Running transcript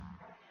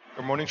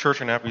Good morning,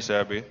 church, and happy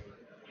Sabbath.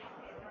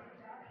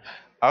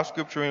 Our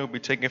scripture will be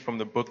taken from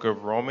the book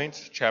of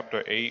Romans,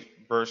 chapter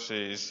 8,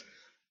 verses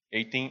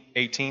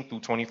 18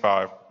 through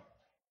 25.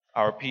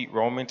 I repeat,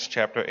 Romans,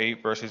 chapter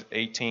 8, verses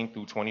 18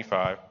 through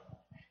 25.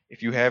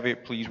 If you have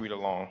it, please read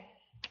along.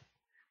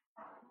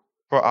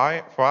 For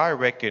I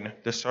reckon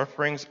the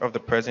sufferings of the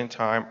present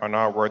time are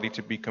not worthy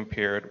to be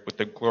compared with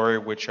the glory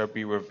which shall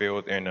be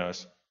revealed in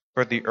us.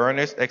 For the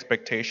earnest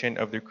expectation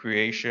of the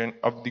creation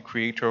of the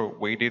Creator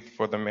waiteth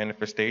for the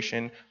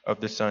manifestation of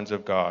the sons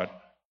of God.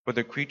 For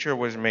the creature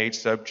was made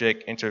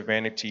subject unto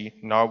vanity,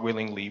 not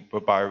willingly,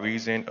 but by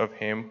reason of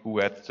him who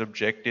hath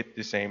subjected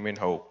the same in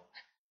hope.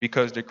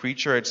 Because the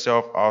creature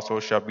itself also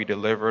shall be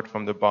delivered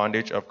from the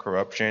bondage of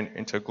corruption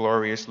into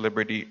glorious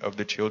liberty of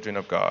the children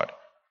of God.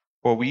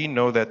 For we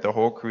know that the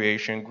whole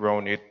creation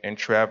groaneth and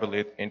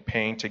travaileth in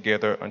pain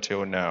together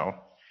until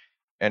now.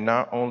 And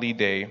not only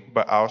they,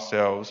 but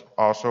ourselves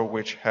also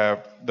which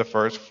have the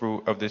first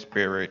fruit of the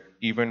Spirit,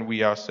 even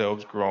we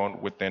ourselves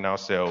groan within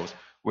ourselves,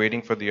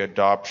 waiting for the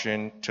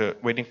adoption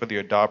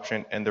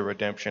and the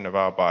redemption of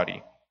our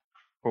body.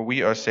 For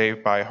we are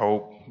saved by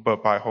hope,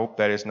 but by hope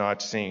that is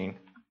not seen.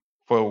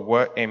 For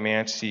what a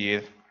man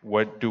seeth,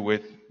 what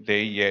doeth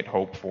they yet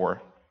hope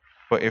for?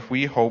 But if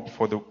we hope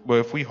for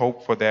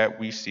that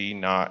we see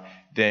not,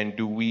 then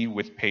do we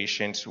with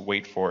patience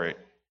wait for it.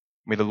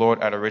 May the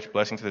Lord add a rich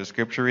blessing to the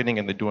scripture reading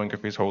and the doing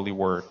of his holy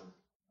word.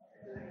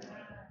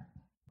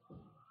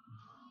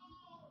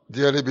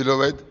 Dearly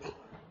beloved,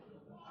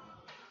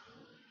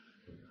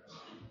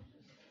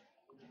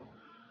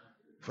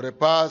 for the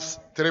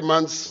past 3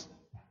 months,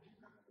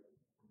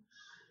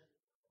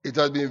 it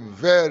has been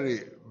very,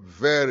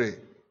 very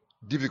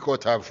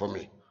difficult time for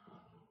me.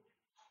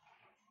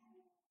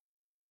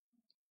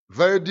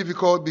 Very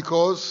difficult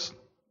because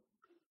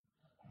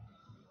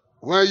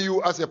when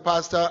you as a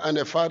pastor and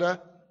a father,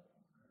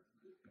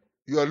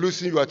 you are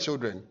losing your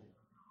children,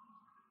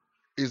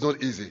 it's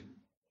not easy.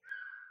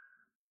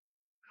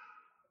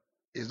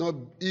 It's not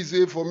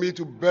easy for me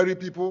to bury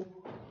people,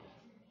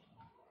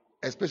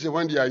 especially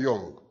when they are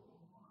young.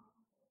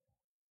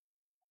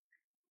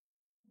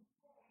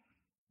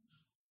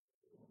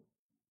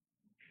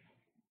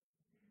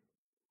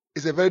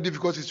 It's a very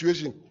difficult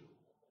situation.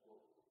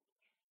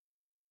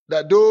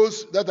 That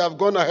those that have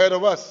gone ahead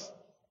of us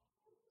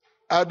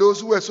are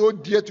those who were so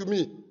dear to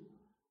me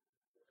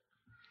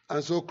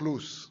and so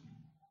close.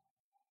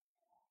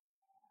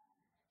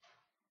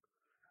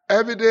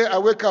 Every day I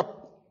wake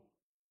up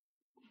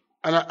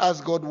and I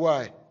ask God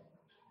why.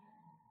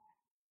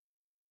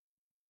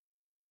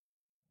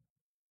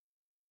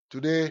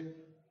 Today,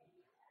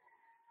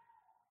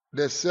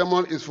 the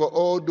sermon is for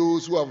all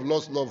those who have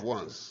lost loved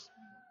ones.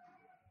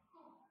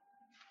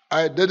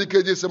 I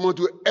dedicate this sermon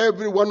to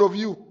every one of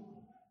you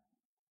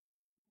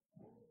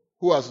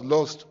who has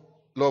lost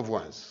loved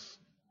ones.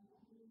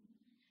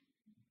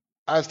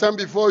 I stand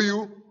before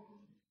you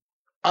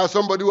as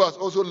somebody who has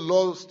also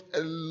lost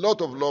a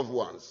lot of loved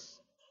ones.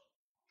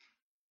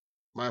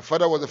 My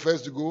father was the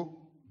first to go.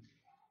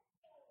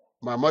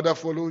 My mother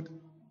followed.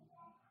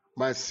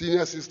 My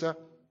senior sister.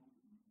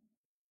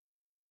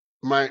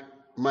 My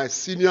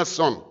senior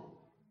son.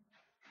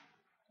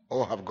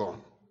 All have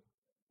gone.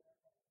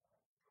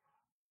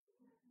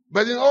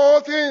 But in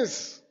all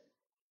things,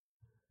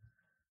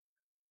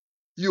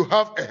 you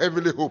have a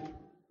heavenly hope.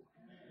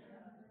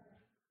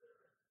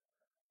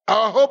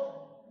 Our hope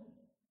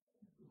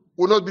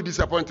will not be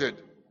disappointed.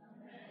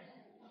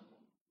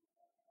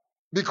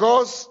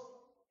 Because,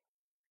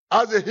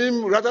 as the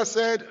hymn rather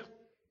said,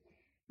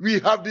 we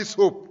have this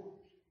hope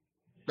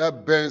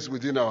that burns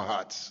within our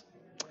hearts.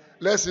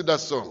 Let's sing that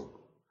song.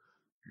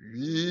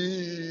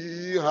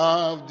 We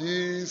have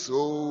this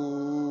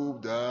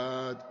hope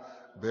that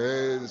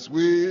burns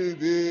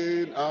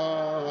within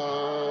our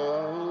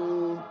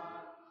hearts.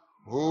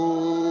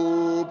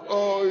 Hope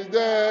of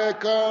the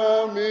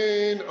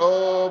coming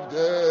of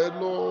the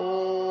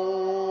Lord.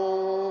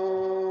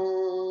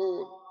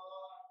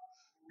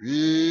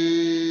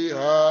 We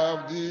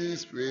have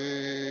this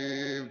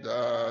faith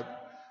that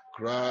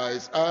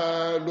Christ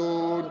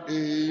alone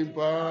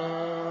impart.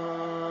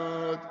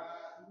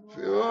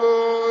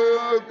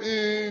 Hope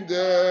in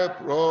the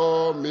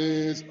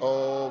promise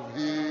of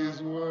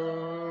his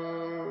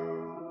word.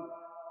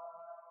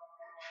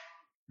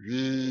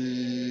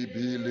 We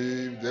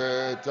believe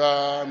the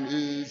time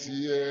is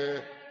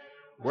here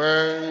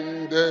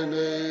when the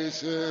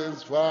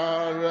nations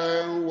far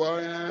and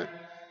wide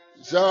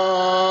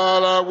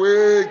shall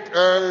awake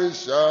and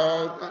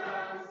shout,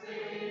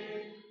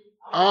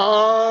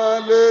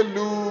 Hallelujah,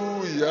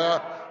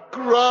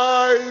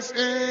 Christ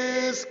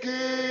is King.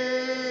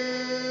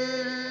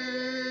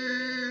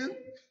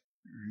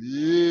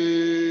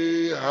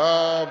 We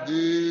have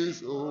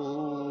this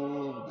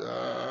hope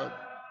that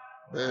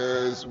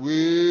burns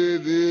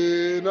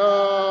within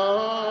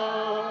us.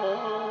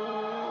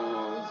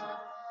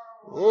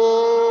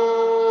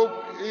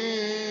 Hope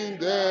in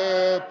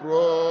the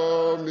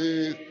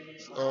promise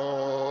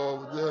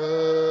of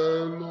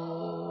the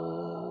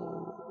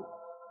Lord.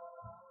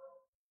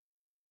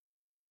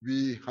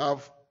 We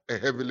have a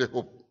heavenly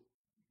hope.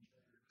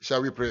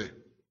 Shall we pray?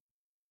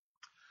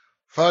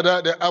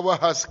 Father, the hour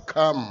has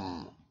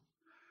come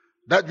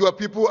that your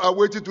people are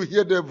waiting to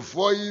hear the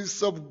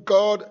voice of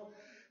God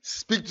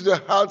speak to the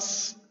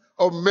hearts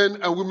of men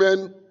and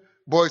women,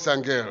 boys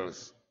and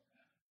girls.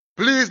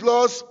 Please,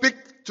 Lord, speak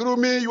through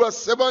me, your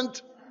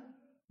servant,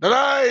 that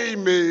I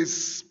may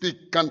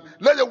speak. And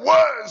let the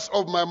words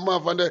of my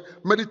mouth and the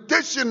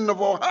meditation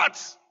of our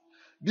hearts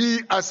be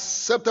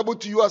acceptable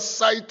to your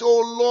sight,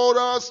 O Lord,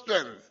 our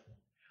strength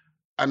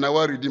and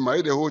our Redeemer.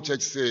 Let the whole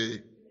church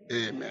say,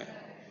 Amen.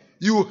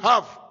 You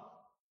have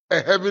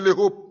a heavenly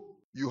hope.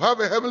 You have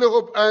a heavenly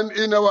hope. And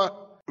in our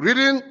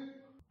reading,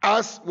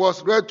 as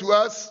was read to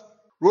us,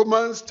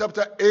 Romans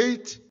chapter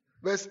 8,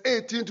 verse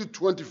 18 to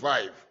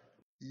 25.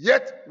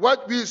 Yet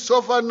what we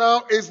suffer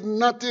now is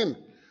nothing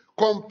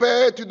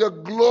compared to the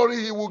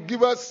glory he will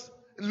give us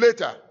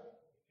later.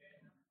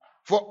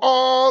 For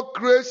all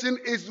creation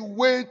is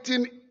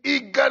waiting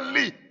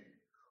eagerly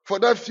for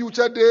that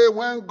future day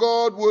when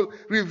God will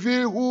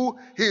reveal who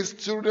his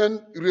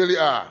children really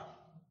are.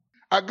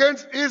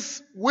 Against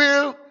his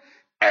will,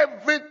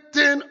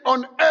 everything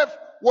on earth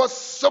was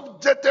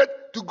subjected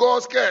to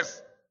God's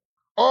curse.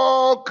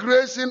 All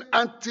creation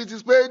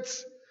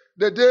anticipates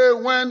the day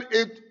when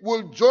it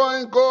will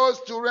join God's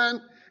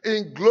children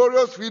in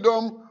glorious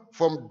freedom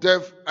from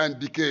death and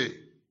decay.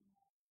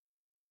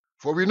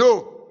 For we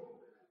know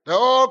that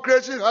all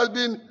creation has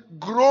been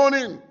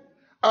groaning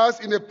as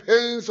in the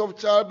pains of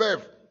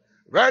childbirth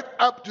right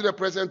up to the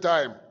present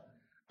time.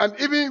 And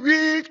even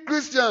we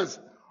Christians,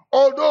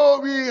 although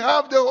we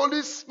have the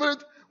Holy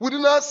Spirit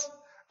within us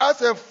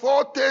as a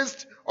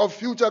foretaste of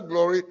future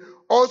glory,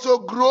 also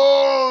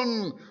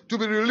groan to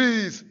be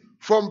released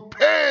from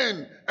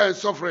pain and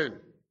suffering.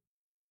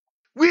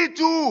 We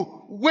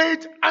too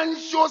wait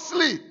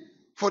anxiously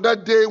for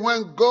that day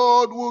when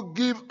God will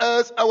give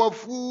us our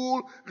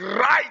full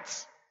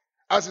rights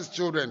as his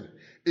children,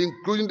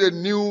 including the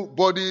new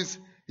bodies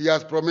he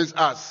has promised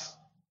us.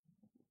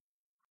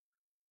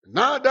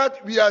 Now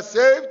that we are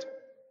saved,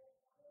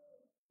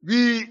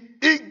 we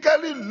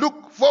eagerly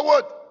look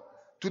forward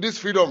to this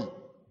freedom.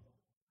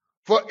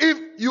 For if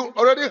you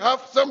already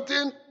have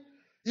something,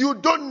 you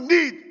don't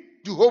need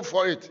to hope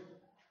for it.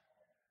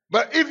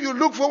 But if you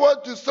look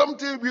forward to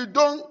something we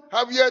don't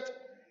have yet,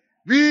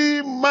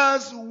 we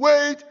must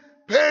wait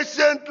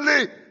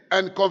patiently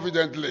and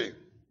confidently.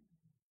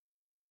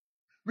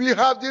 We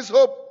have this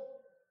hope.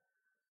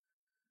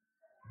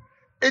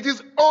 It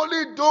is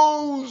only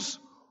those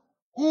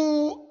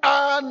who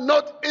are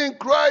not in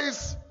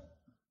Christ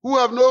who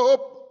have no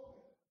hope.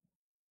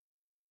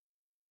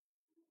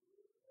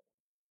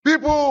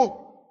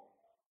 People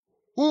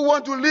who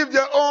want to live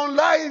their own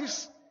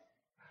lives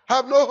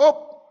have no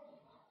hope.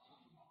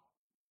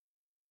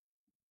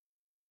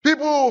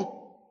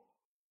 People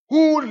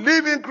who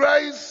live in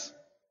Christ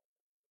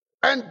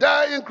and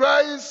die in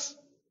Christ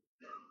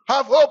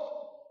have hope.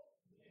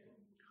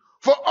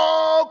 For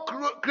all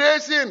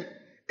creation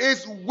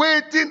is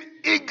waiting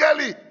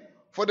eagerly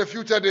for the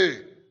future day.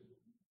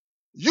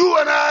 You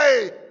and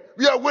I,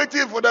 we are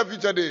waiting for that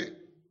future day.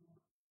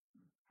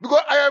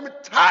 Because I am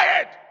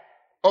tired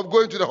of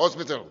going to the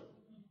hospital.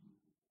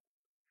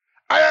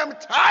 I am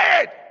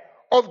tired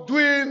of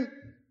doing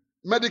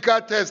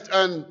medical tests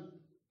and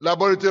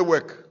laboratory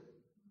work.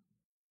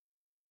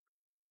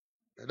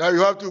 Now you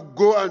have to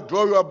go and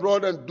draw your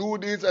blood and do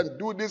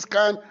this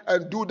scan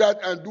and do that,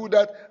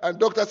 and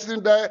doctor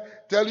sitting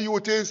there telling you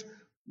things.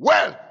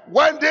 Well,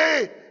 one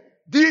day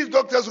these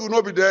doctors will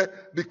not be there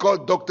because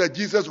Dr.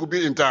 Jesus will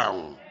be in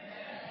town.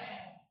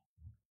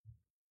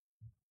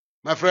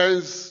 My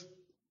friends,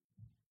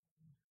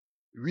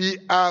 we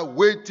are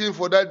waiting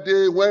for that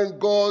day when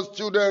God's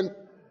children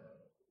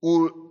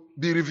will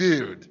be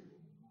revealed.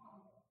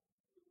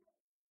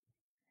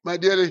 My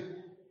dearie,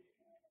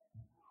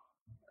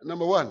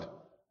 number one,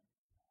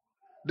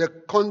 the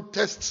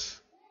context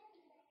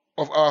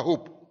of our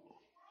hope.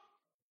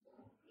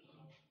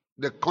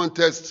 The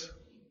context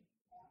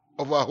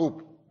of our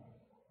hope.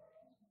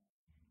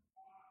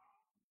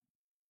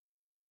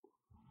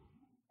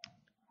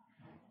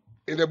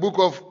 In the book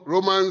of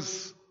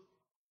Romans,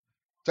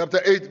 chapter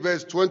 8,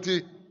 verse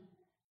 20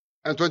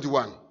 and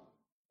 21.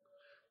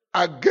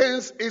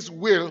 Against his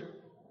will,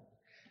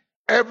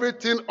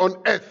 everything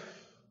on earth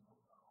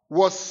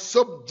was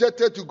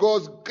subjected to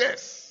God's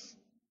curse.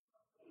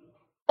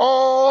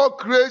 All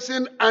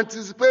creation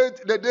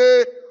anticipates the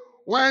day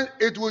when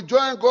it will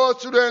join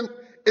God's children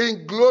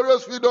in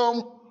glorious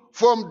freedom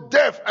from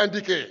death and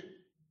decay.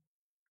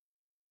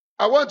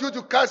 I want you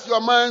to cast your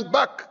mind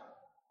back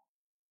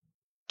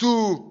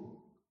to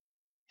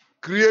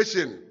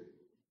creation.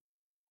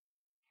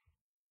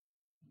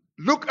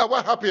 Look at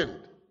what happened.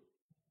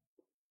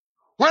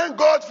 When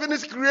God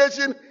finished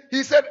creation,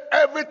 he said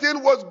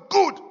everything was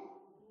good.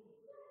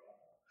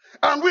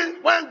 And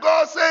when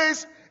God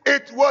says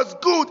it was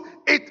good,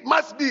 it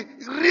must be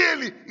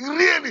really,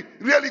 really,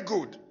 really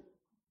good.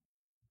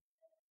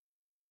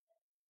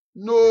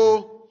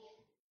 No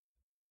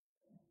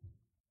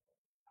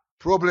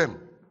problem.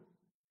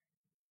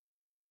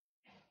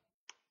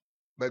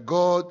 But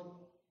God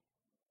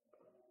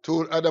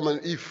told Adam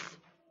and Eve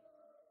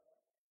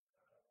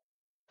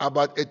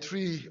about a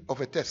tree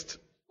of a test.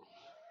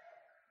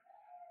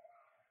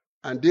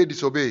 And they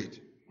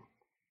disobeyed.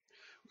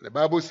 The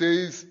Bible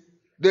says,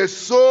 the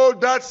soul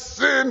that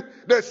sin,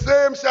 the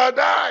same shall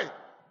die.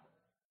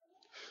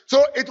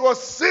 So it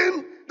was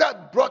sin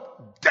that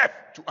brought death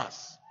to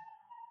us.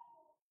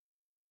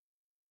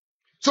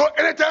 So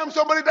anytime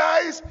somebody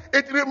dies,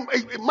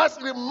 it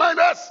must remind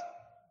us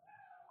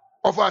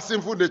of our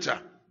sinful nature.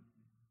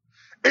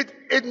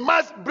 It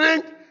must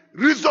bring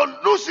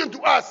resolution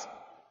to us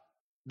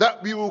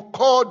that we will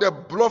call the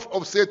bluff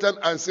of Satan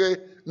and say,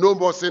 no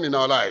more sin in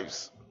our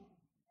lives.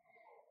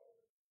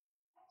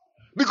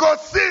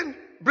 Because sin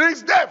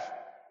brings death.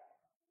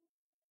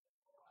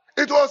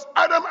 It was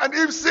Adam and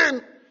Eve's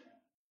sin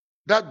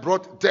that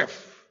brought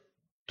death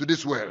to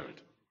this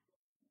world.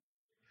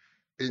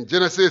 In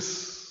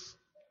Genesis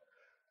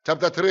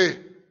chapter 3,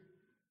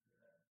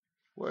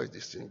 where is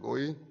this thing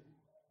going?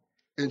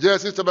 In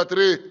Genesis chapter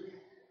 3,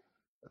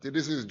 I think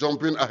this is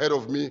jumping ahead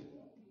of me.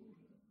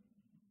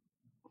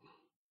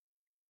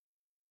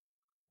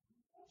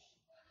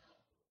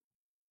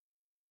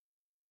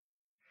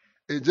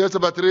 In Genesis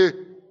chapter 3,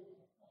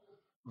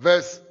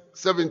 verse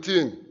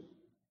 17.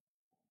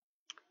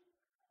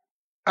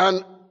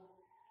 And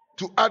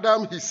to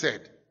Adam he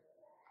said,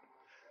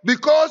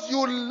 because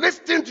you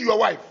listened to your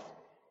wife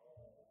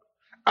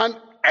and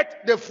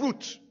ate the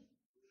fruit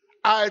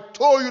I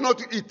told you not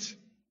to eat,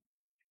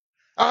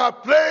 I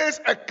have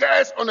placed a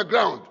curse on the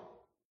ground.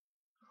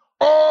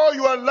 All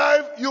your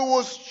life you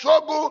will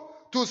struggle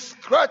to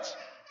scratch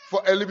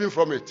for a living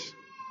from it.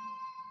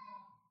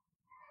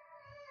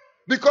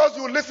 Because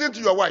you listen to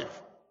your wife.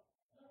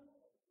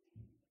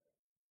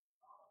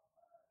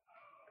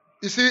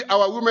 You see,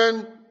 our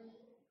women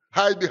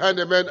hide behind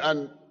the men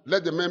and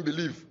let the men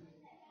believe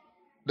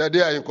that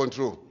they are in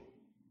control.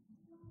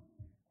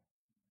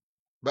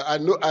 But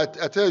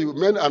I tell you,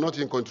 men are not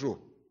in control.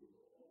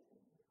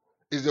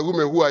 It's the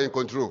women who are in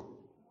control.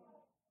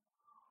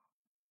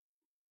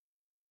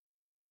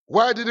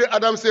 Why did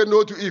Adam say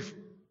no to Eve?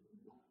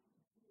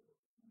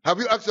 Have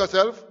you asked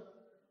yourself?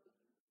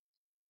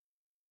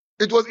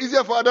 It was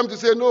easier for Adam to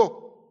say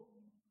no.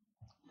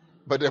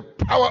 But the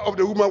power of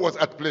the woman was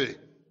at play.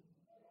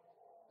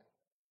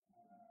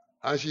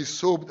 And she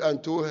sobbed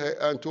and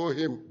told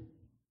him,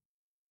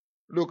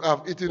 look,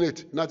 I've eaten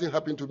it. Nothing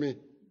happened to me.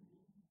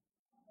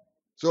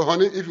 So,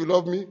 honey, if you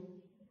love me,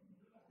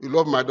 you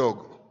love my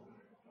dog.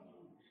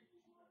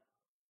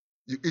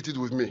 You eat it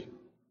with me.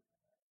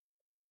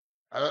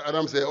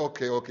 Adam said,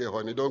 okay,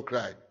 honey, don't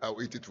cry.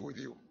 I'll eat it with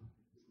you.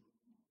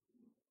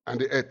 And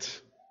they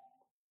ate.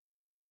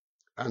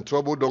 And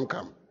trouble don't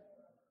come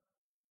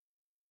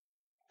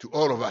to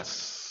all of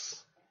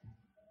us.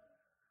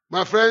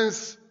 My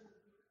friends,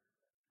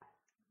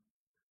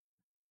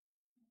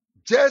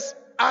 just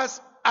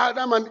as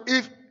Adam and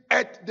Eve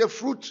ate the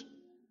fruit,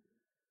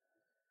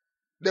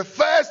 the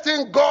first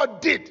thing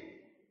God did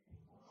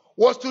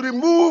was to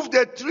remove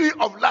the tree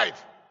of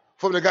life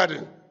from the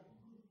garden.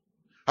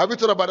 Have you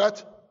thought about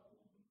that?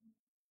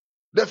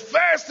 The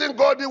first thing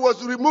God did was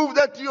to remove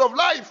that tree of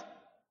life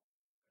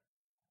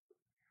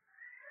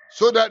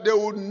so that there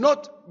would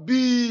not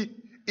be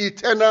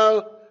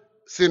eternal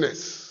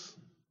sinners.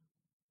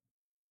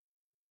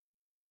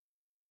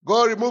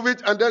 God removed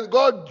it and then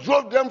God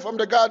drove them from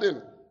the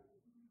garden.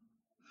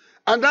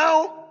 And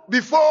now,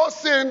 before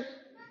sin,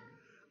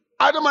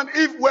 Adam and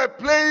Eve were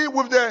playing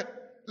with the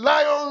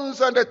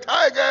lions and the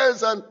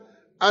tigers and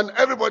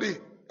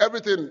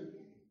everything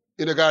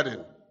in the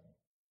garden.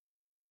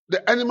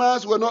 The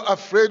animals were not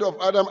afraid of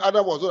Adam.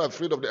 Adam was not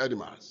afraid of the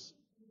animals.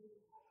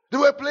 They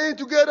were playing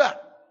together,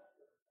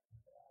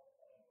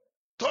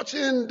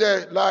 touching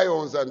the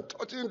lions and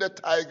touching the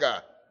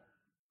tiger.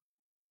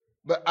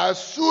 But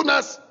as soon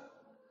as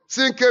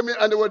sin came in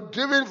and they were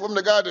driven from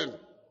the garden,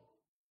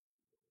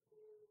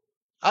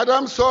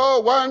 Adam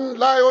saw one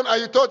lion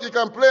and he thought he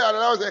can play, and the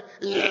lion said,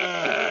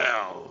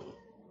 yeah.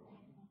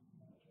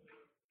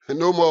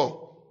 No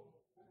more.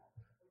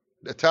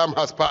 The time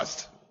has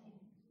passed.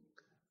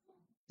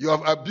 You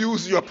have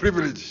abused your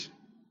privilege.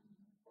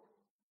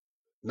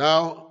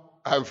 Now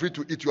I am free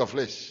to eat your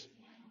flesh.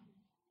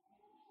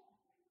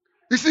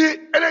 You see,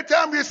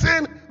 anytime we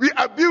sin, we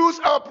abuse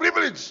our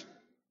privilege.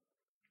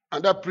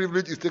 And that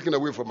privilege is taken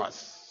away from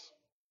us.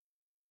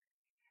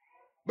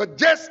 But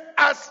just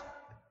as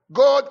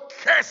God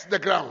cursed the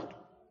ground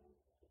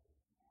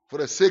for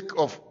the sake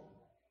of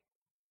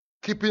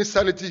keeping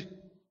sanity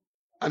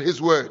and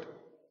his word.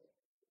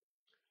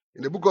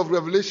 In the book of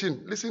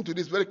Revelation, listen to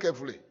this very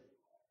carefully.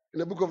 In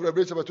the book of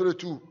Revelation, chapter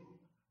 22,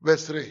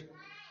 verse 3.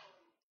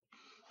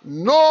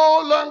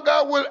 No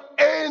longer will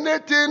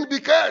anything be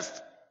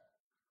cursed,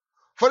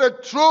 for the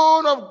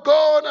throne of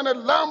God and the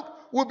Lamb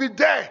will be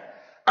there,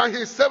 and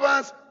his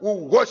servants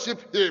will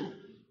worship him.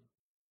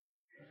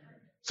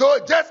 So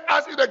just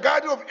as in the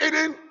Garden of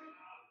Eden,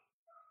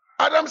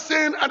 Adam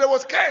sinned and there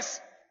was curse.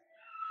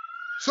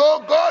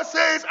 So God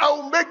says, I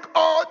will make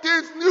all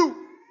things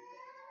new.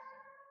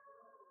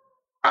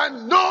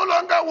 And no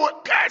longer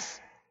will curse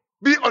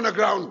be on the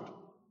ground.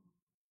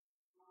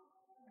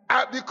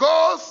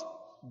 Because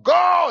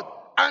God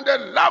and the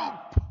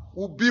lamp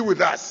will be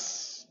with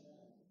us.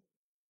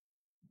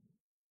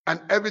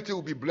 And everything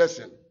will be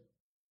blessing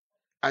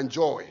and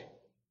joy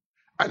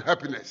and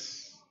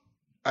happiness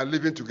and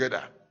living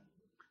together,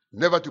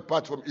 never to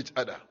part from each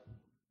other.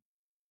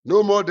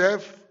 No more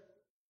death,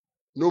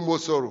 no more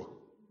sorrow.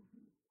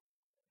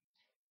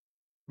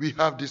 We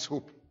have this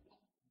hope.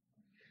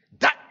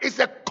 That is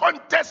the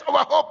context of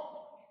our hope.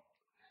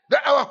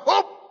 That our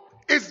hope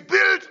is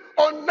built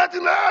on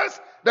nothing else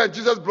than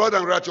Jesus' blood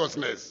and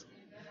righteousness.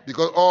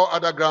 Because all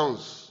other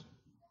grounds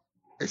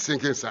is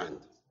sinking sand.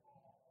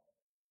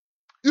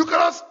 You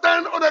cannot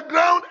stand on the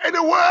ground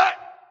anywhere,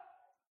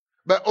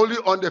 but only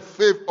on the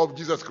faith of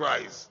Jesus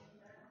Christ.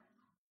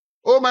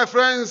 Oh, my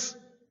friends,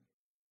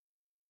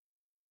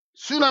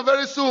 soon and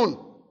very soon,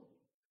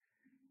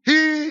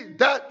 he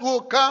that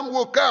will come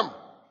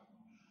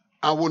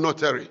and will not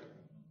tarry.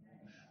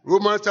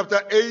 Romans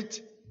chapter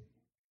 8,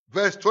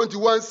 verse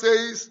 21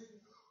 says,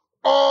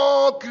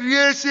 all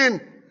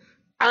creation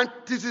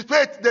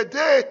anticipates the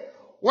day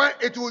when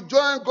it will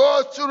join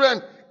God's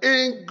children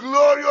in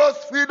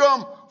glorious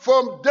freedom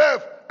from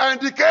death and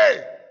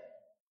decay.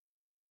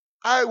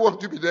 I want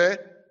to be there.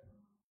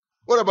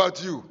 What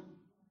about you?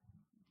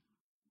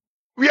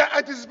 We are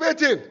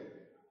anticipating.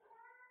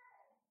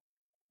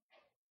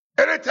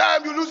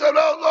 Anytime you lose a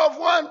loved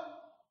one,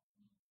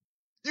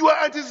 you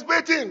are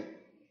anticipating.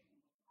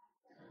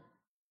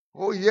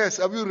 Oh yes,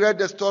 have you read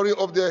the story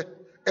of the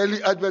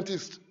early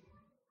Adventists?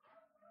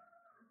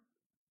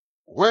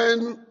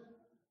 When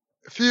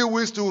a few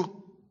weeks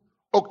to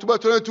October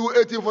 22,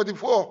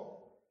 1844,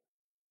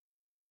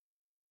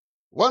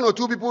 one or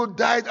two people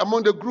died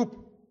among the group.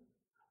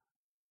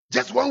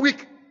 Just 1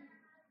 week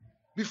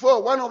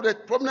before, one of the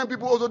prominent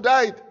people also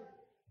died.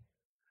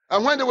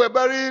 And when they were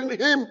burying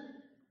him,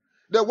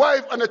 the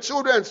wife and the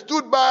children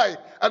stood by,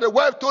 and the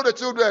wife told the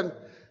children,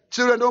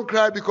 children, don't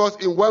cry, because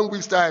in 1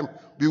 week's time,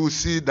 we will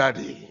see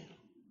Daddy.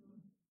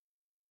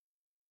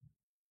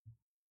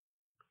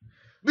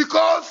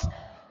 Because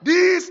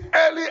these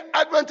early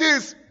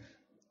Adventists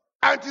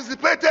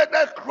anticipated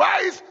that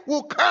Christ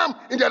will come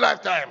in their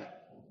lifetime.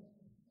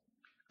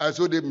 And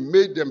so they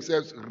made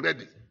themselves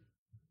ready.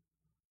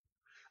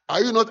 Are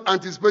you not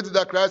anticipating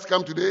that Christ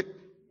come today?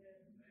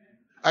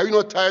 Are you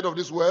not tired of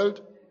this world?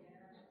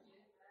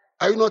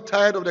 Are you not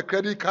tired of the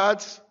credit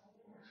cards?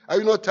 Are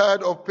you not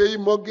tired of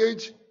paying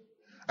mortgage?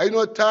 Are you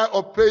not tired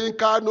of paying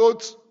car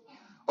notes?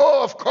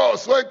 Oh, of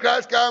course, when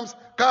Christ comes,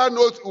 car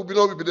notes will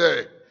not be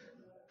there.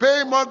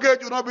 Paying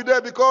mortgage will not be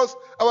there, because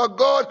our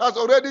God has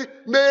already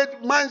made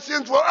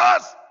mansions for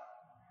us,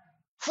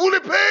 fully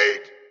paid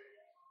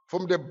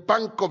from the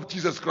bank of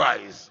Jesus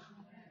Christ.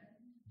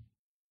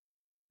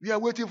 We are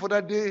waiting for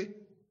that day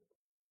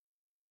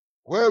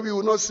where we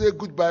will not say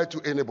goodbye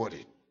to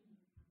anybody,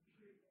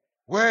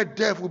 where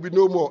death will be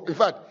no more. In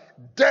fact,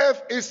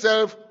 death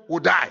itself will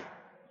die.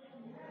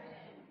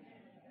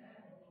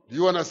 Do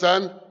you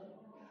understand?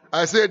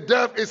 I say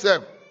death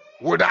itself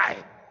will die.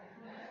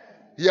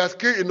 He has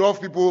killed enough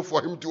people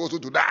for him to also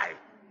to die.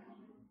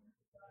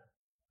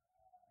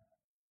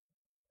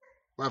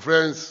 My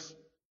friends,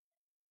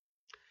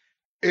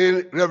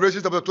 in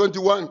Revelation chapter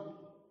 21,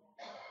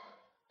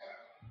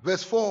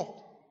 verse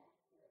 4,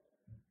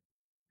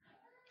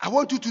 I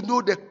want you to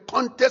know the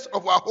context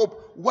of our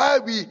hope, why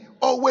we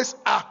always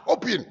are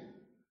hoping.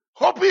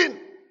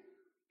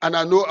 And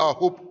I know our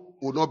hope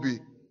will not be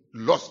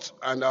lost,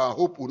 and our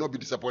hope will not be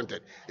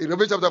disappointed. In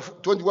Revelation chapter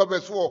 21,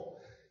 verse 4,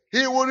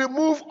 he will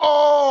remove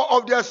all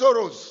of their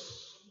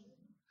sorrows,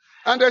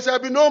 and there shall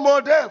be no more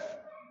death,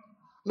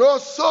 no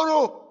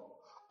sorrow,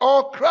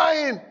 or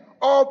crying,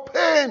 or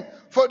pain,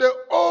 for the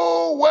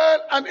old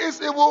world and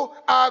its evil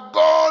are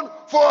gone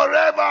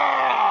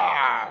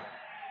forever.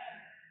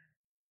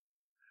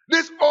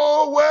 This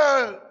old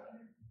world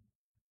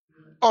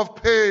of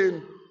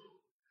pain,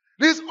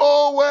 this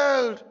old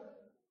world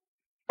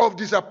of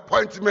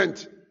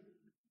disappointment,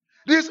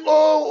 this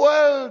old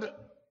world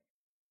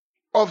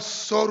of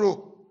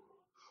sorrow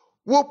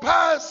will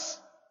pass.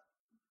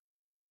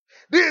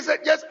 This is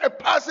just a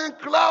passing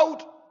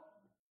cloud.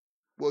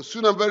 But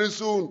soon and very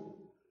soon,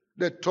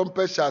 the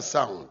trumpet shall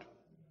sound,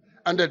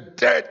 and the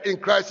dead in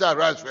Christ shall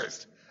rise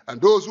first,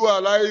 and those who are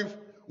alive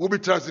will be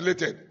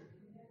translated,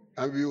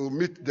 and we will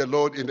meet the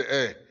Lord in the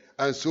air,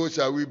 and so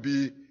shall we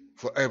be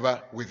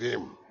forever with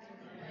him. Amen.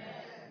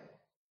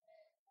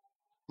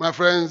 My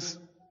friends,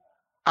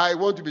 I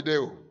want to be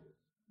there.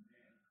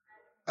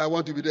 I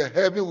want to be there.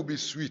 Heaven will be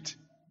sweet.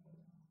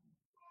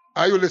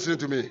 Are you listening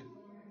to me?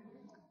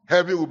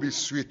 Heaven will be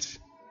sweet,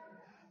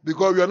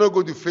 because we are not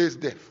going to face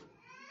death.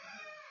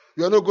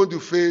 We are not going to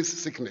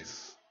face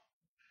sickness.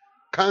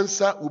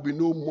 Cancer will be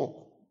no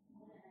more.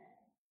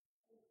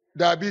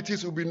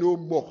 Diabetes will be no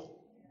more.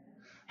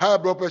 High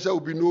blood pressure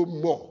will be no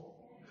more.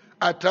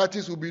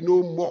 Arthritis will be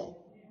no more.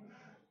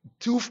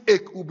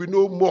 Toothache will be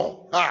no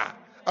more. I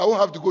won't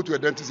have to go to a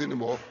dentist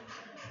anymore.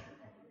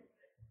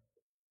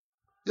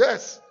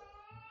 Yes.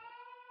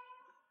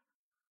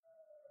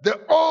 The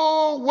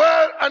old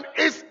world and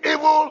its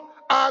evil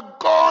are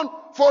gone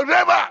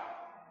forever.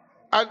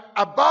 And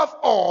above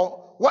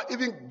all, what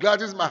even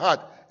gladdens my heart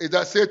is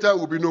that Satan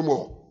will be no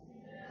more.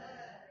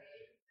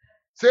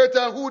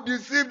 Satan, who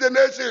deceived the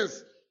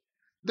nations,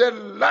 the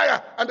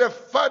liar and the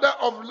father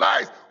of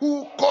lies,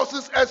 who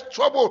causes us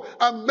trouble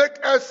and make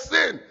us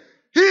sin,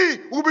 he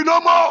will be no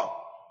more.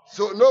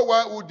 So no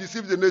one will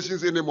deceive the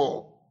nations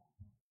anymore.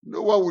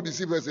 No one will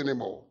deceive us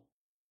anymore.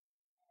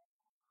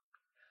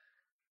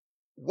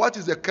 What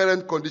is the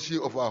current condition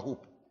of our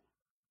hope?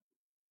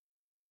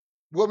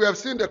 Well, we have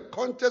seen the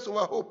context of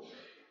our hope.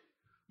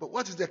 But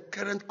what is the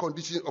current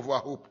condition of our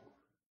hope?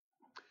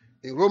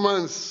 In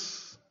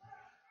Romans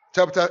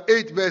chapter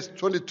 8, verse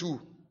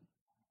 22.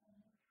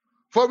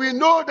 For we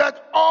know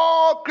that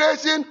all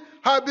creation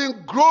have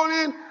been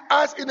groaning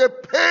as in the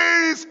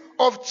pains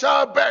of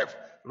childbirth,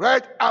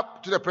 right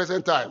up to the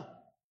present time.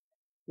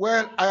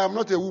 Well, I am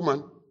not a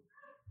woman,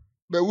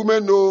 but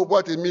women know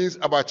what it means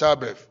about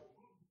childbirth.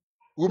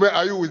 Women,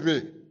 are you with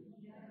me?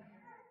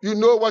 You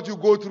know what you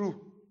go through.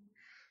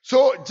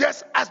 So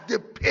just as the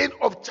pain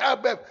of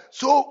childbirth,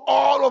 so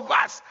all of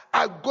us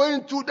are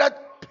going through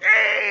that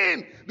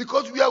pain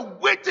because we are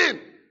waiting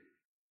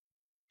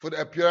for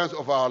the appearance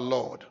of our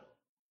Lord.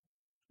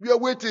 We are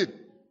waiting.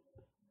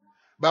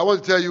 But I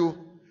want to tell you,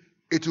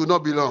 it will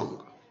not be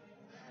long.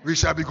 We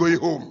shall be going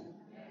home.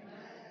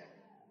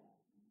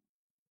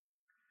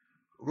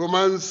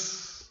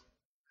 Romans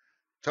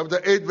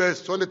chapter 8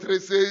 verse 23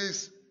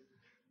 says,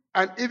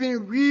 and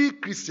even we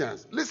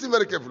Christians, listen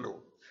very carefully,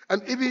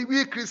 and even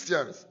we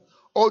Christians,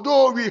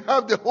 although we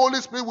have the Holy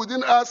Spirit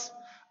within us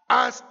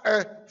as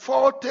a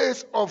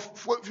foretaste of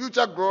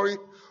future glory,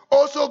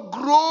 also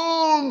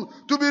groan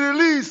to be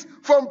released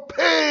from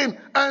pain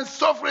and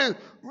suffering.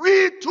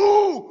 We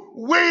too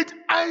wait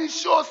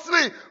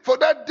anxiously for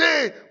that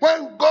day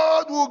when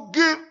God will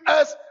give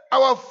us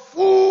our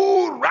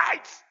full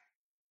rights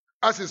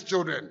as his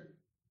children,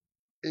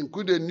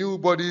 including new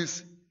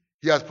bodies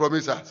he has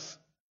promised us.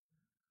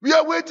 We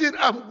are waiting.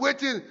 I'm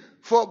waiting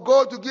for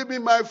God to give me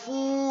my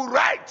full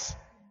rights.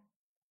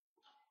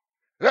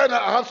 Right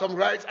now, I have some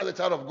rights as a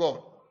child of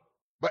God,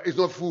 but it's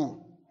not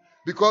full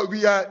because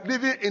we are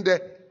living in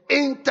the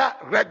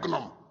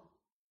interregnum.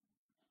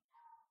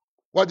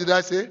 What did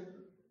I say?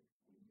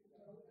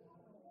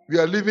 We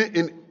are living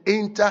in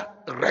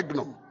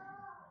interregnum.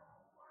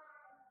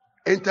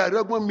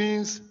 Interregnum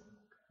means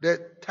the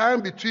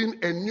time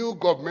between a new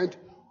government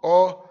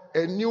or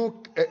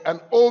an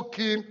old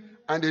king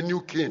and a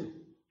new king.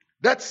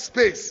 That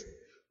space,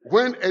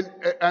 when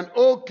an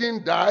old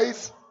king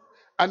dies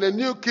and a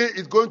new king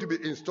is going to be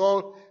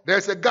installed,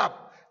 there's a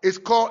gap. It's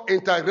called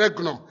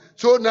interregnum.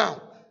 So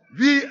now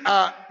we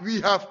have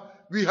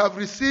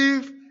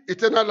received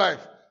eternal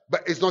life,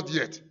 but it's not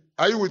yet.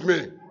 Are you with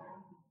me?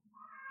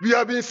 We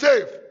have been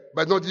saved,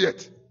 but not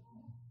yet.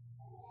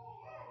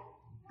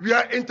 We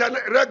are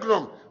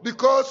interregnum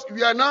because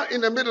we are now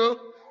in the middle.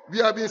 We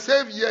have been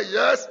saved here,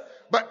 yes,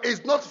 but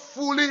it's not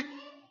fully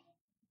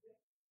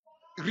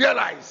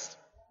realized.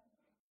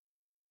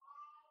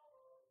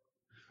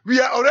 We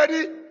are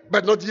already,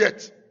 but not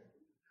yet.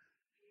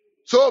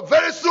 So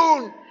very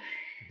soon,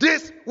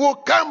 this will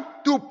come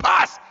to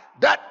pass,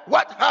 that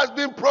what has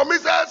been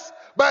promised us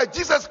by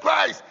Jesus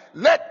Christ.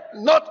 Let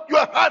not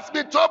your hearts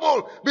be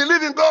troubled.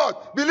 Believe in God.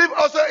 Believe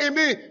also in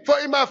me. For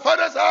in my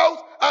Father's house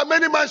are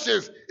many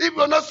mansions. If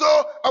you're not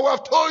so, I will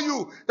have told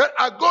you that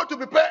I go to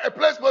prepare a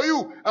place for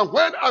you. And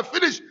when I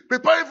finish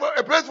preparing for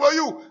a place for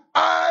you,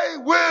 I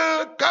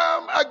will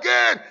come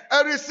again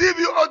and receive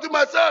you unto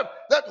myself,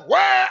 that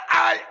where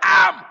I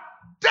am,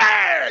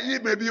 there ye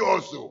may be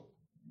also.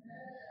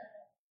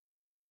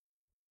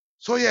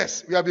 So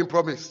yes, we have been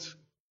promised,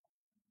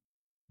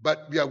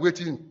 but we are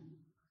waiting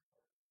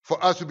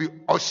for us to be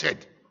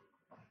ushered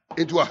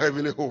into a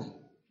heavenly home.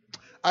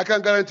 I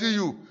can guarantee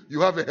you,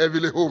 you have a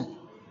heavenly home.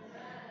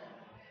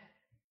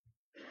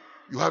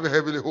 You have a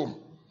heavenly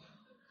home.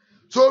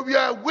 So we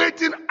are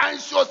waiting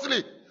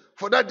anxiously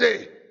for that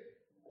day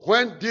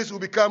when this will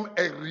become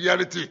a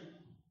reality.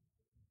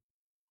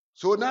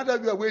 So now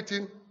that we are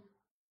waiting,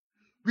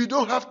 we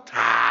don't have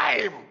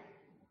time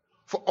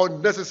for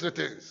unnecessary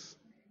things.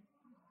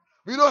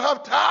 We don't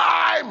have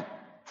time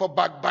for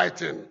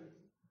backbiting.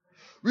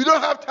 We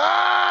don't have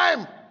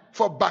time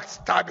for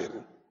backstabbing.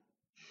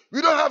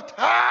 We don't have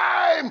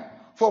time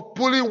for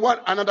pulling one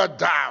another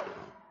down.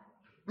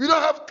 We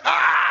don't have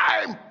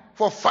time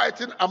for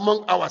fighting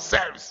among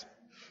ourselves.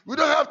 We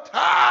don't have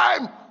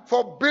time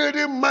for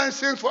building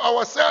mansions for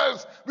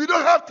ourselves. We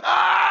don't have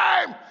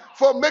time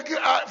for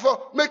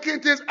making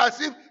things as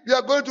if we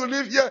are going to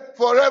live here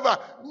forever.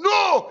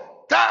 No,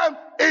 time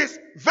is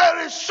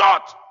very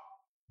short.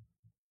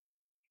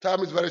 Time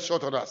is very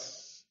short on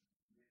us.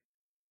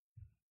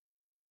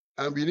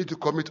 And we need to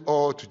commit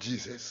all to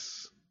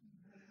Jesus.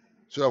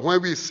 So that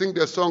when we sing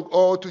the song,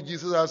 all to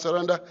Jesus I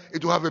surrender,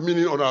 it will have a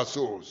meaning on our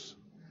souls.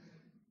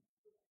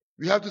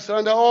 We have to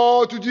surrender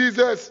all to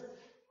Jesus.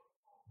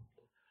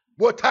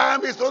 But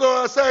time is not on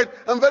our side.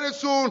 And very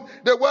soon,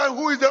 the one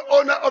who is the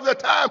owner of the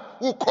time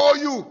will call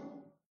you.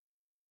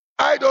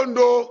 I don't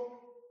know.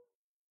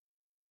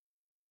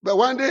 But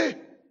one day,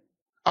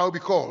 I'll be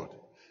called.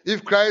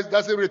 If Christ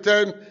doesn't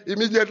return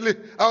immediately,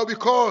 I'll be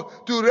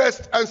called to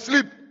rest and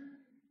sleep.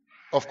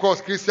 Of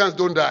course, Christians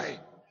don't die.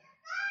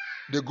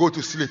 They go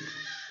to sleep,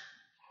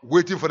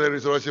 waiting for the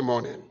resurrection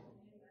morning.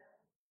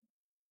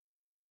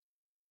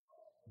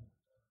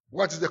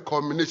 What is the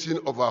culmination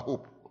of our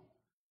hope?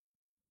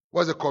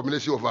 What's the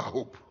culmination of our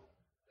hope?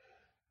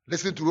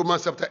 Listen to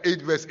Romans chapter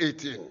 8, verse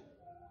 18.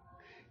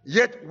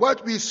 Yet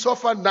what we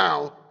suffer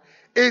now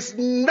is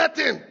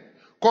nothing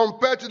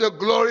compared to the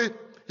glory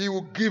he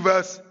will give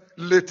us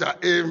later.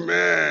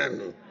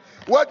 Amen.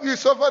 What we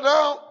suffer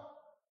now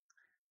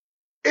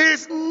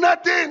is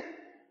nothing.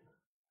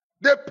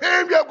 The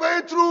pain we are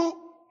going through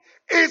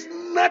is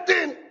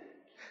nothing.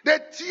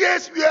 The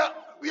tears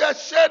we are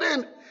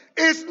shedding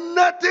is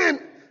nothing.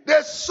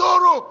 The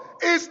sorrow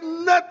is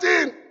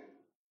nothing.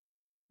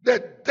 The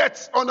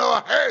debts on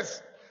our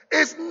heads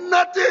is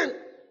nothing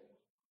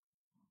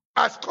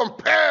as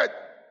compared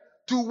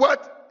to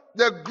what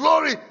the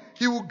glory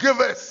he will give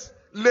us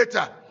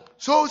later.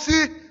 So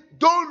see,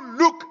 don't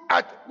look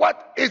at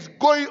what is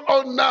going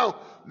on now.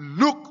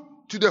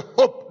 Look to the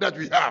hope that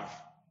we have.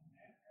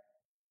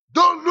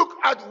 Don't look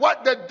at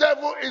what the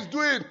devil is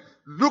doing.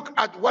 Look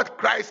at what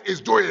Christ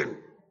is doing.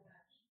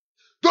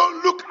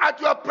 Don't look at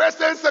your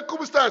present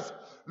circumstance.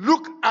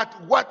 Look at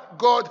what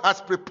God has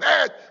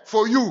prepared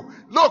for you.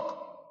 Look,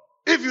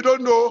 if you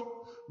don't know,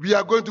 we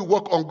are going to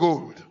walk on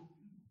gold.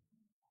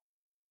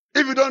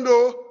 If you don't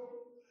know,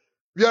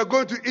 we are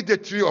going to eat the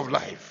tree of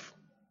life.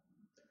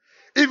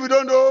 If you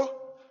don't know,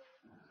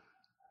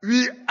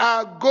 we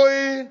are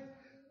going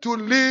to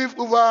live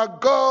with our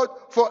God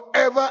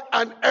forever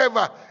and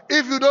ever.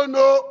 If you don't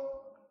know,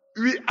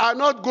 we are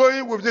not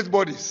going with these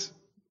bodies.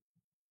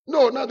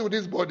 No, not with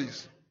these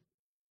bodies.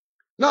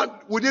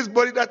 Not with this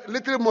body that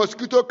little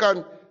mosquito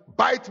can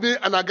bite me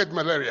and I get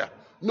malaria.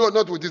 No,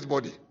 not with this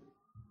body.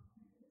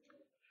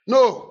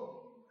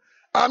 No,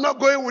 I'm not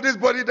going with this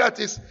body that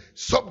is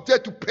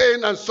subject to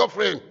pain and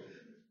suffering.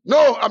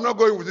 No, I'm not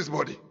going with this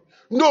body.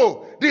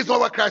 No, this is not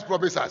what Christ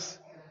promised us.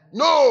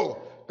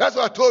 No, that's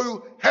what I told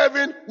you.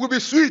 Heaven will be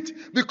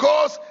sweet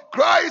because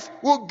Christ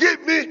will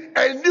give me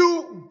a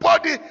new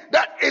body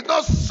that is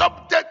not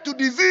subject to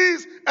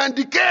disease and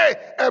decay.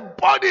 A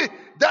body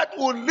that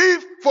will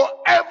live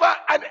forever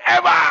and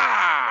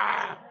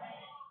ever.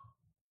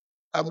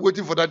 I'm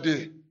waiting for that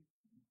day.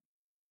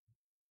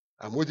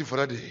 I'm waiting for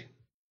that day.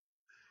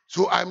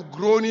 So I'm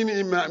groaning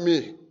in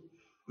me.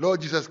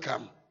 Lord Jesus,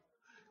 come.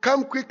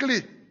 Come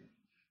quickly.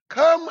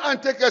 Come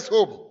and take us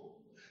home.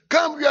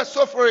 Come, we are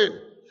suffering.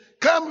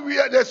 Come,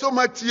 there's so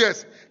much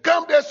tears.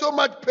 Come, there's so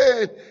much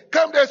pain.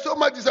 Come, there's so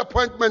much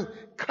disappointment.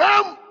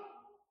 Come.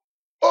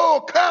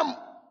 Oh, come.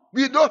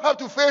 We don't have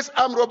to face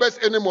armed robbers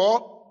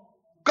anymore.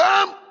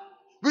 Come.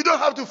 We don't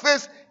have to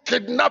face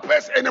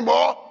kidnappers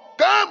anymore.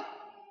 Come.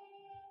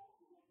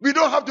 We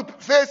don't have to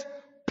face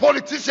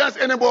politicians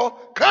anymore.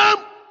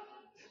 Come.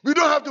 We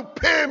don't have to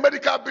pay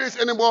medical bills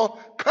anymore.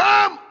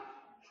 Come.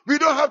 We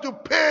don't have to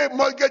pay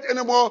mortgage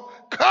anymore.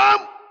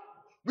 Come.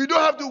 We don't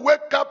have to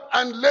wake up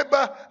and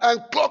labor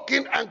and clock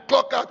in and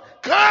clock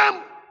out.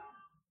 Come.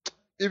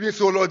 Even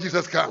so, Lord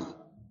Jesus, come.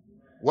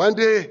 One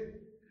day,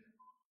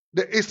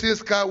 the eastern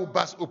sky will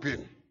burst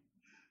open.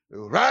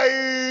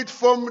 Right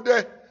from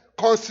the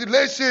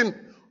constellation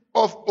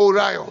of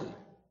Orion.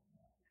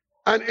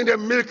 And in the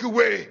Milky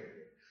Way,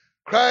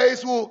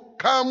 Christ will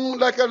come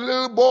like a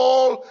little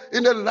ball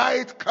in the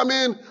light,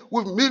 coming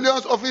with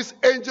millions of his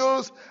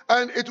angels,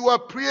 and it will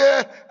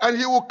appear, and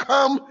he will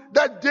come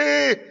that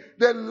day.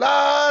 The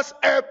last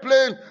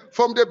airplane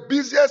from the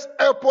busiest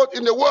airport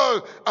in the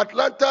world,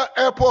 Atlanta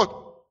Airport,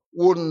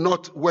 will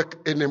not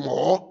work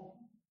anymore.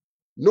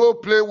 No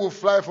plane will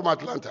fly from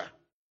Atlanta.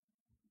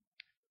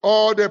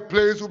 All the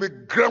planes will be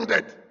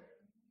grounded.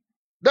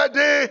 That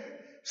day,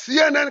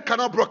 CNN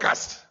cannot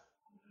broadcast.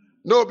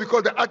 No,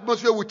 because the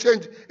atmosphere will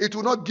change. It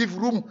will not give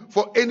room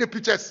for any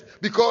pictures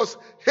because,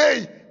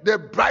 hey, the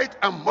bright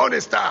and morning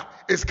star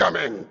is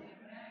coming.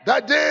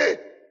 That day,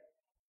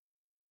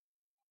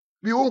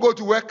 we won't go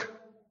to work.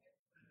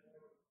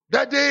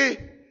 That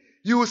day,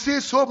 you will see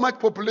so much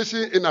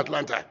population in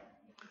Atlanta.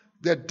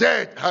 The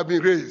dead have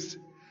been raised.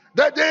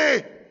 That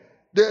day,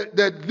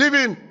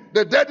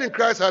 the dead in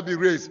Christ have been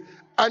raised.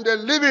 And the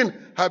living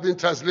have been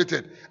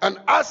translated. And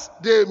as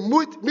they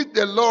meet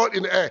the Lord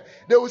in the air,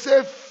 they will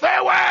say,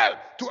 farewell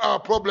to our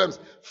problems,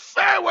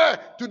 farewell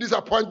to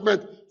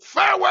disappointment,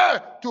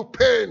 farewell to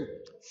pain,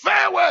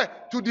 farewell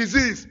to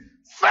disease,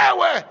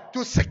 farewell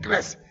to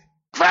sickness,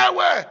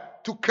 farewell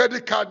to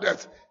credit card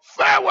debts,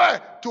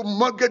 farewell to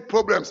mortgage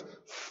problems,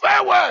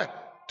 farewell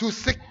to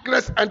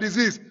sickness and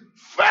disease,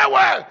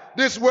 farewell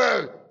this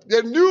world.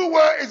 The new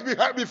world is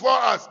before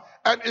us.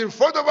 And in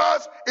front of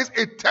us is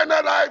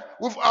eternal life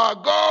with our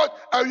God,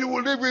 and we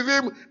will live with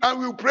him, and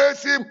we will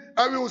praise him,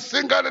 and we will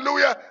sing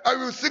hallelujah, and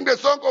we will sing the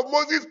song of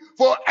Moses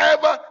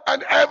forever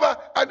and ever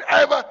and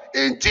ever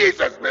in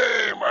Jesus'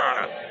 name.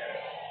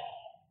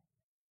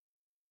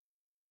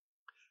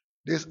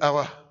 This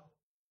hour,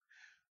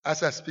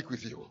 as I speak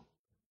with you,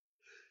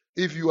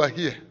 if you are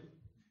here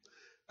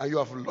and you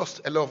have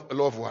lost a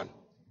loved one,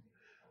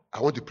 I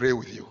want to pray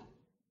with you.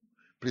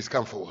 Please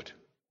come forward.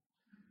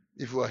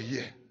 If you are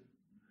here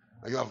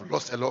and you have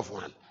lost a loved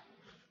one,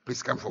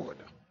 please come forward.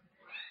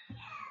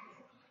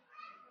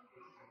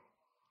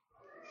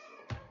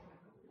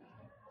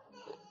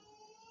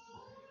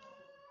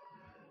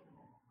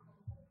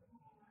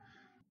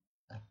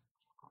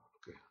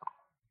 Okay.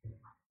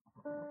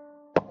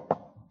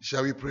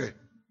 Shall we pray?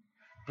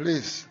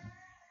 Please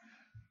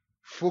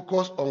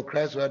focus on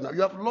Christ right now.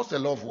 You have lost a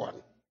loved one.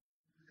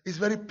 It's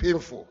very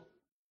painful.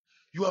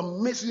 You are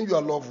missing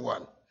your loved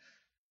one.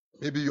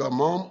 Maybe your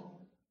mom,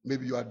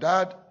 maybe your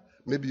dad,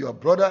 maybe your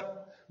brother,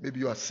 maybe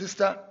your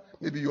sister,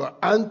 maybe your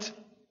aunt,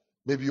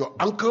 maybe your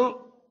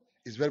uncle.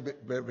 It's very,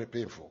 very, very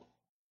painful.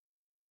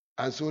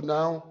 And so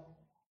now,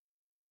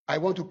 I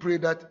want to pray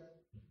that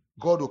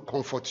God will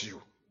comfort you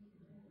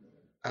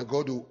and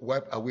God will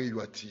wipe away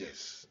your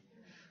tears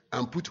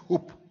and put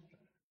hope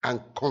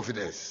and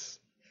confidence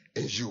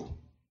in you.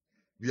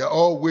 We are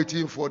all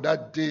waiting for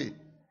that day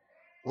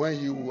when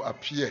He will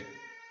appear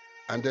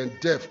and then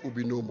death will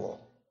be no more.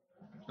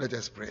 Let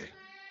us pray.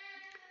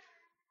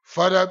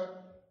 Father,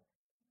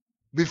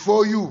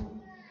 before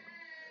you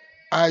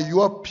are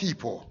your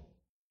people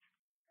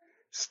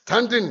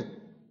standing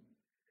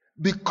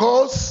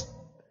because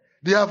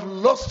they have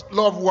lost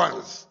loved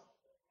ones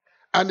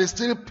and there's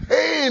still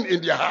pain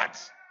in their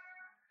hearts.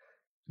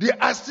 They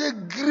are still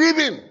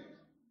grieving.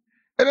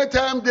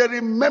 Anytime they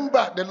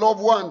remember the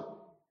loved one,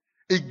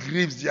 it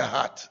grieves their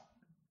heart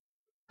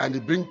and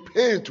it brings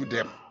pain to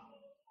them.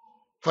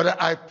 Father,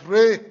 I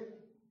pray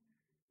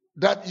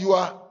that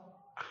your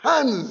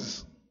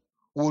hands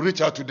will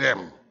reach out to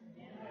them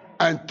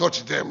and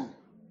touch them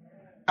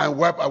and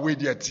wipe away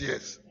their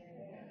tears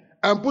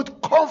and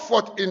put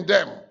comfort in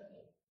them,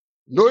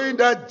 knowing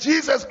that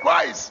Jesus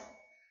Christ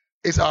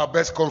is our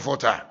best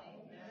comforter.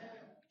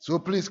 So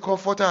please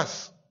comfort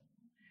us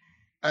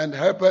and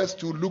help us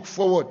to look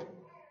forward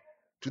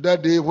to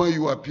that day when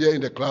you appear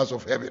in the clouds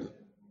of heaven.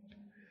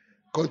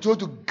 Continue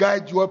to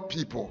guide your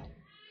people.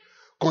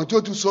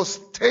 Continue to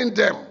sustain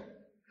them.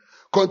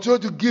 Continue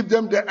to give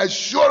them the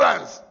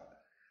assurance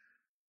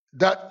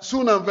that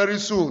soon and very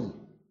soon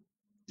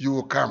you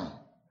will come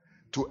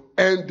to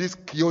end this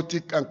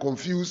chaotic and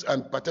confused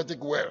and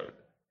pathetic world,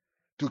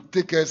 to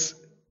take us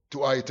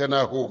to our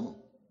eternal home.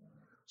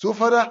 So,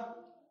 Father,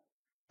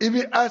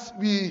 even as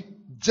we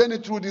journey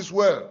through this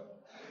world,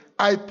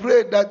 I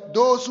pray that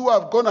those who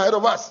have gone ahead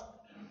of us,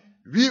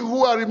 we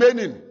who are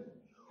remaining,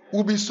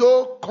 will be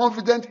so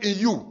confident in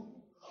you,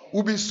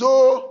 will be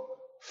so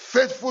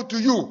faithful to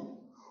you,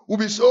 will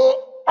be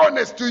so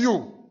honest to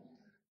you,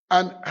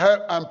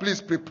 and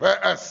please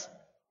prepare us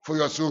for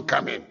your soon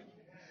coming.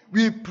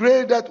 We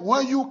pray that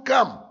when you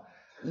come,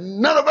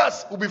 none of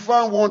us will be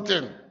found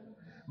wanting,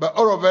 but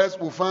all of us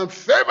will find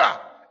favor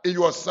in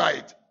your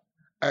sight,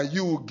 and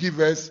you will give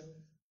us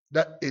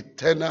that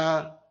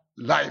eternal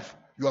life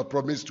you have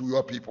promised to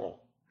your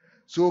people.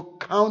 So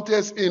count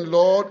us in,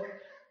 Lord.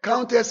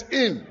 Count us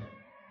in,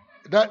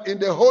 that in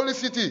the holy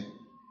city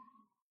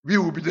we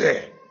will be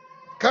there.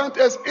 Count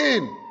us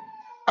in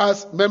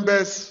as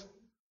members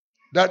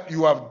that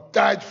you have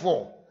died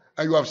for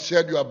and you have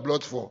shed your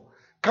blood for.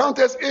 Count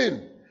us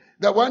in,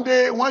 that one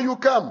day when you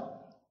come,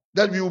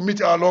 that we will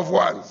meet our loved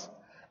ones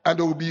and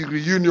there will be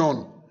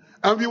reunion.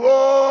 And we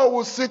all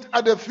will sit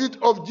at the feet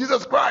of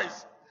Jesus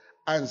Christ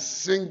and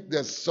sing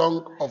the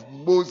song of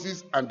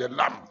Moses and the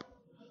Lamb.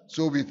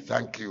 So we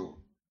thank you.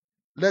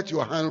 Let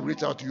your hand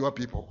reach out to your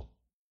people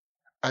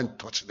and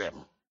touch them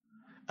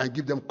and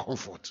give them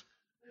comfort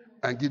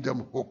and give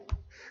them hope.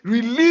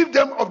 Relieve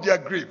them of their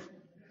grief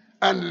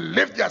and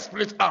lift their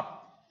spirit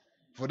up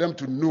for them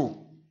to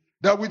know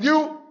that with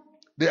you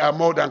they are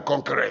more than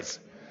conquerors.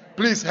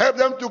 Please help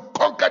them to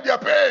conquer their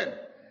pain.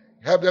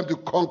 Help them to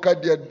conquer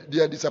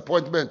their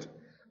disappointment.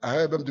 And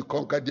help them to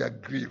conquer their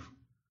grief.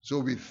 So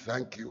we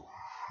thank you.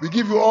 We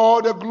give you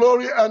all the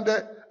glory and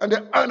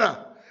the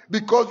honor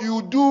because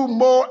you do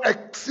more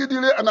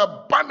exceedingly and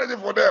abundantly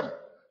for them.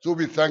 So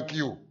we thank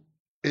you.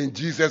 In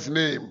Jesus'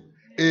 name,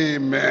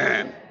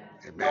 amen.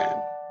 Amen.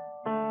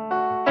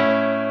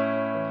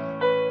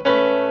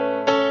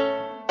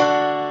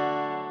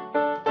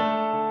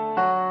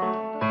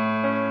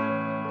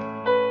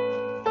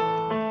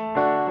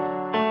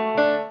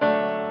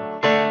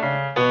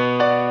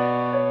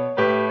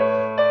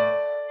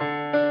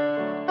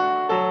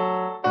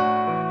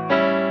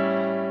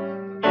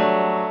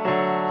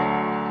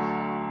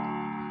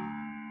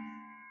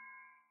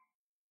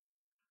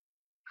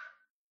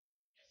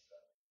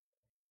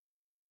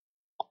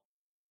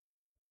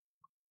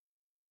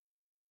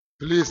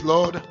 Please,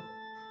 Lord,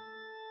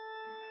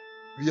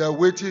 we are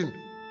waiting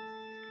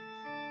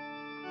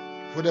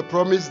for the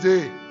promised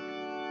day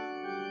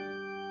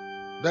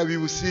that we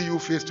will see you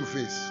face to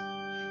face.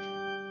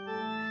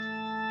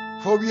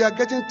 For we are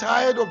getting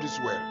tired of this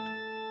world.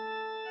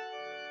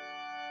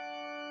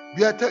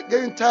 We are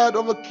getting tired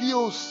of the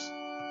chaos,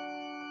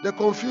 the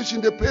confusion,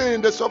 the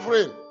pain, the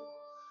suffering.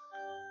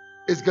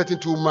 It's getting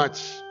too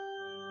much.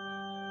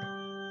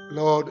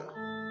 Lord,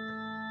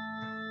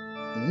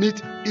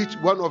 meet each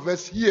one of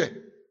us here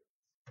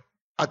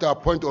at our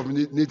point of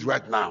need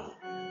right now.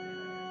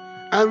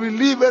 And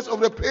relieve us of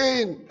the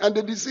pain and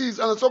the disease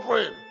and the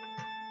suffering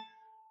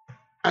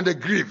and the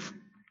grief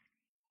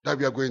that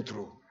we are going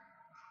through.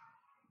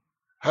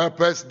 Help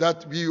us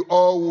that we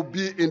all will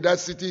be in that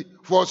city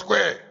four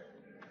square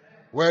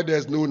where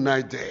there's no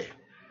night there.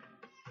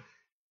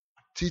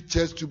 Teach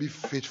us to be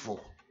faithful.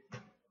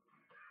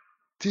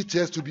 Teach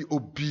us to be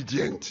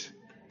obedient.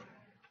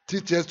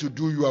 Teach us to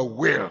do your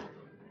will.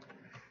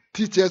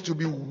 Teach us to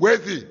be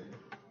worthy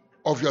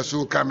of your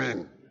soon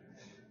coming.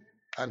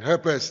 And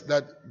help us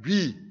that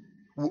we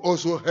will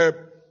also help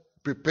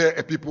prepare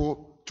a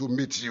people to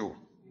meet you.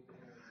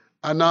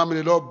 And now may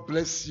the Lord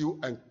bless you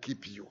and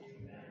keep you.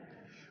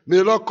 May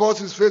the Lord cause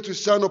his face to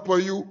shine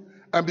upon you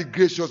and be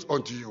gracious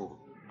unto you.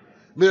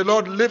 May the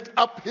Lord lift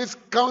up his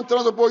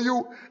countenance upon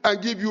you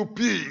and give you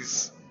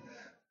peace.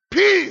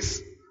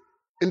 Peace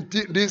in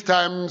these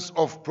times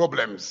of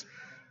problems.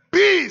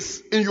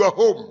 Peace in your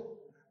home.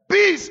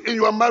 Peace in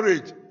your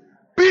marriage.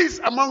 Peace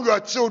among your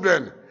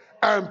children.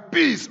 And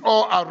peace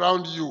all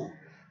around you.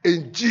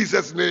 In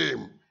Jesus'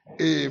 name,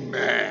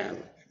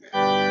 amen.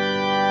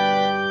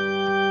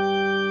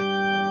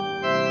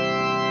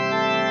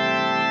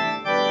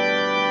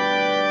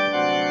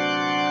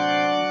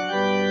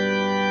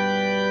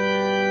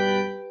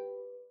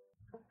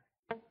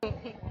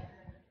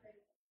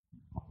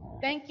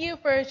 Thank you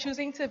for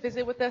choosing to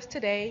visit with us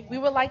today. We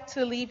would like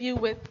to leave you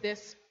with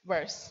this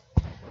verse.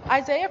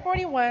 Isaiah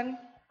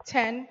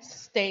 41:10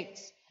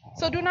 states,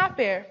 "So do not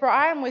fear, for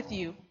I am with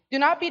you. Do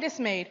not be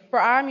dismayed, for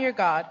I am your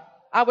God.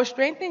 I will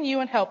strengthen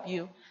you and help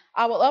you.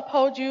 I will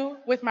uphold you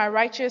with my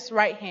righteous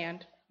right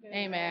hand."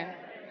 Amen.